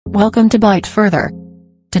Welcome to Byte Further.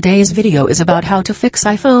 Today's video is about how to fix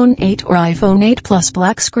iPhone 8 or iPhone 8 Plus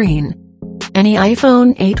black screen. Any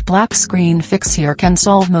iPhone 8 black screen fix here can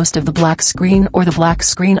solve most of the black screen or the black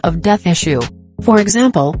screen of death issue. For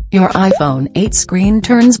example, your iPhone 8 screen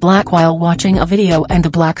turns black while watching a video and the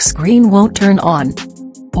black screen won't turn on.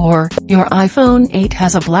 Or, your iPhone 8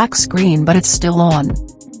 has a black screen but it's still on.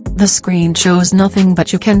 The screen shows nothing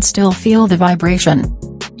but you can still feel the vibration.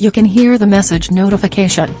 You can hear the message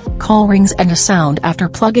notification, call rings and a sound after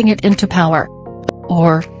plugging it into power.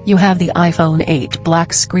 Or, you have the iPhone 8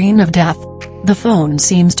 black screen of death. The phone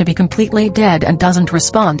seems to be completely dead and doesn't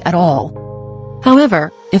respond at all.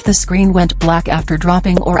 However, if the screen went black after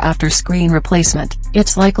dropping or after screen replacement,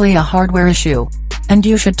 it's likely a hardware issue. And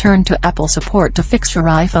you should turn to Apple support to fix your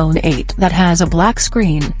iPhone 8 that has a black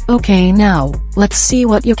screen. Okay, now, let's see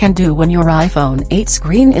what you can do when your iPhone 8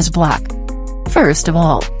 screen is black. First of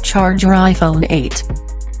all, charge your iPhone 8.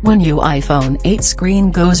 When your iPhone 8 screen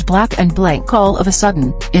goes black and blank all of a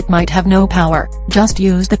sudden, it might have no power. Just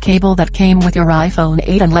use the cable that came with your iPhone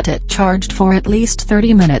 8 and let it charged for at least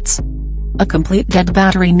 30 minutes. A complete dead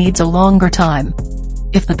battery needs a longer time.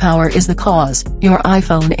 If the power is the cause, your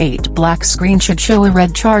iPhone 8 black screen should show a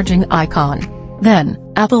red charging icon. Then,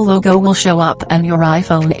 Apple logo will show up and your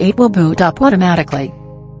iPhone 8 will boot up automatically.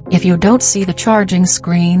 If you don't see the charging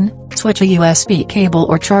screen, switch a USB cable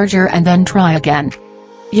or charger and then try again.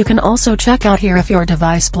 You can also check out here if your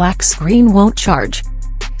device black screen won't charge.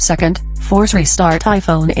 Second, force restart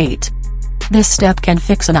iPhone 8. This step can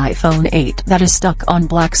fix an iPhone 8 that is stuck on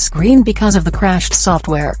black screen because of the crashed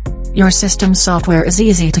software. Your system software is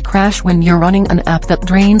easy to crash when you're running an app that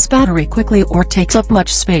drains battery quickly or takes up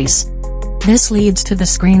much space. This leads to the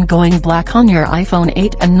screen going black on your iPhone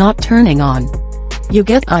 8 and not turning on. You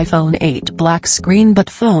get iPhone 8 black screen but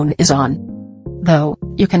phone is on. Though,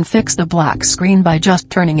 you can fix the black screen by just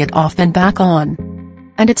turning it off then back on.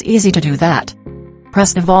 And it's easy to do that.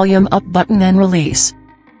 Press the volume up button then release.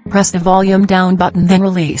 Press the volume down button then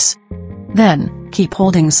release. Then, keep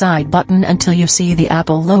holding side button until you see the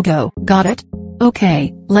Apple logo. Got it?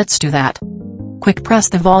 Okay, let's do that. Quick press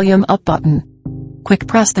the volume up button. Quick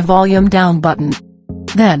press the volume down button.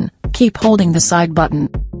 Then, keep holding the side button.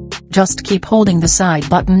 Just keep holding the side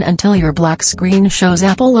button until your black screen shows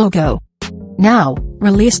Apple logo. Now,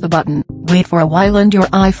 release the button, wait for a while and your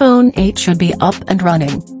iPhone 8 should be up and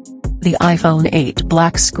running. The iPhone 8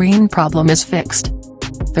 black screen problem is fixed.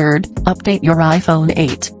 Third, update your iPhone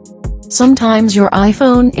 8. Sometimes your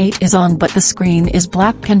iPhone 8 is on but the screen is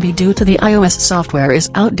black can be due to the iOS software is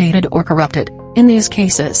outdated or corrupted. In these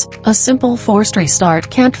cases, a simple forced restart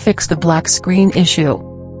can't fix the black screen issue.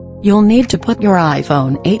 You'll need to put your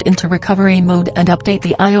iPhone 8 into recovery mode and update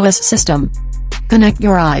the iOS system. Connect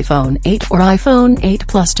your iPhone 8 or iPhone 8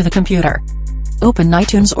 Plus to the computer. Open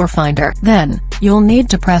iTunes or Finder. Then, you'll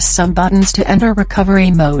need to press some buttons to enter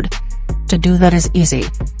recovery mode. To do that is easy.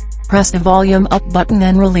 Press the volume up button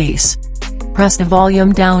then release. Press the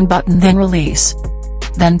volume down button then release.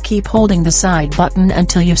 Then keep holding the side button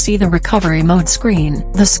until you see the recovery mode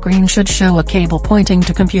screen. The screen should show a cable pointing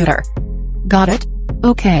to computer. Got it?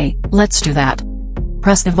 Okay, let's do that.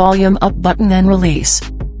 Press the volume up button then release.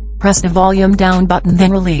 Press the volume down button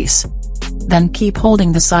then release. Then keep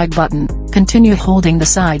holding the side button. Continue holding the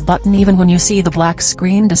side button even when you see the black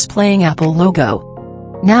screen displaying Apple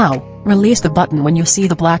logo. Now, release the button when you see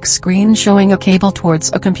the black screen showing a cable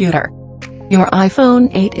towards a computer. Your iPhone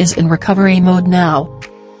 8 is in recovery mode now.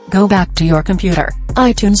 Go back to your computer.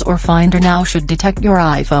 iTunes or Finder now should detect your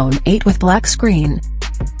iPhone 8 with black screen.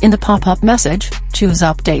 In the pop-up message, choose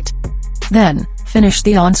Update. Then, finish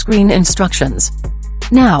the on-screen instructions.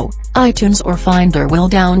 Now, iTunes or Finder will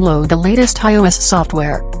download the latest iOS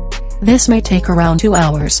software. This may take around 2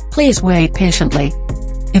 hours. Please wait patiently.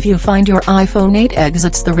 If you find your iPhone 8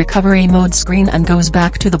 exits the recovery mode screen and goes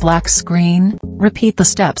back to the black screen, repeat the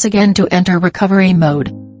steps again to enter recovery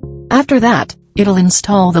mode. After that, it'll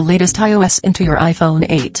install the latest iOS into your iPhone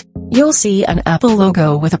 8. You'll see an Apple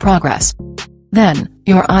logo with a progress. Then,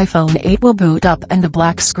 your iPhone 8 will boot up and the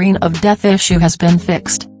black screen of death issue has been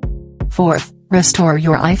fixed. Fourth, restore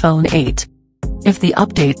your iPhone 8. If the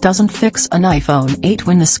update doesn't fix an iPhone 8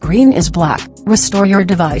 when the screen is black, restore your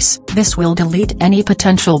device. This will delete any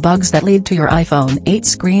potential bugs that lead to your iPhone 8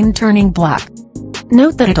 screen turning black.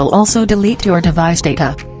 Note that it'll also delete your device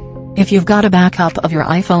data. If you've got a backup of your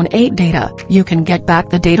iPhone 8 data, you can get back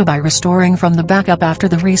the data by restoring from the backup after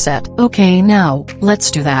the reset. Okay, now, let's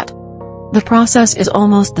do that. The process is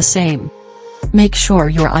almost the same. Make sure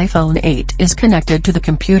your iPhone 8 is connected to the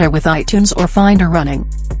computer with iTunes or Finder running.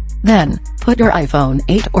 Then, put your iPhone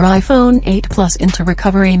 8 or iPhone 8 Plus into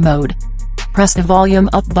recovery mode. Press the volume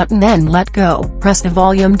up button then let go. Press the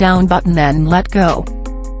volume down button then let go.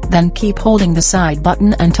 Then keep holding the side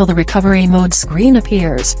button until the recovery mode screen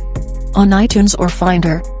appears. On iTunes or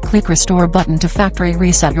Finder, click Restore button to factory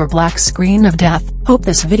reset your black screen of death. Hope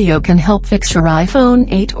this video can help fix your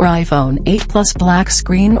iPhone 8 or iPhone 8 Plus black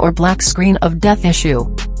screen or black screen of death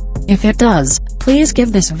issue. If it does, please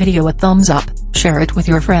give this video a thumbs up, share it with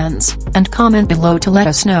your friends, and comment below to let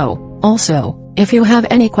us know. Also, if you have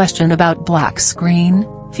any question about black screen,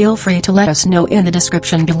 feel free to let us know in the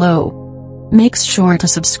description below. Make sure to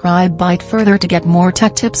subscribe further to get more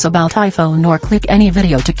tech tips about iPhone or click any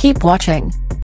video to keep watching.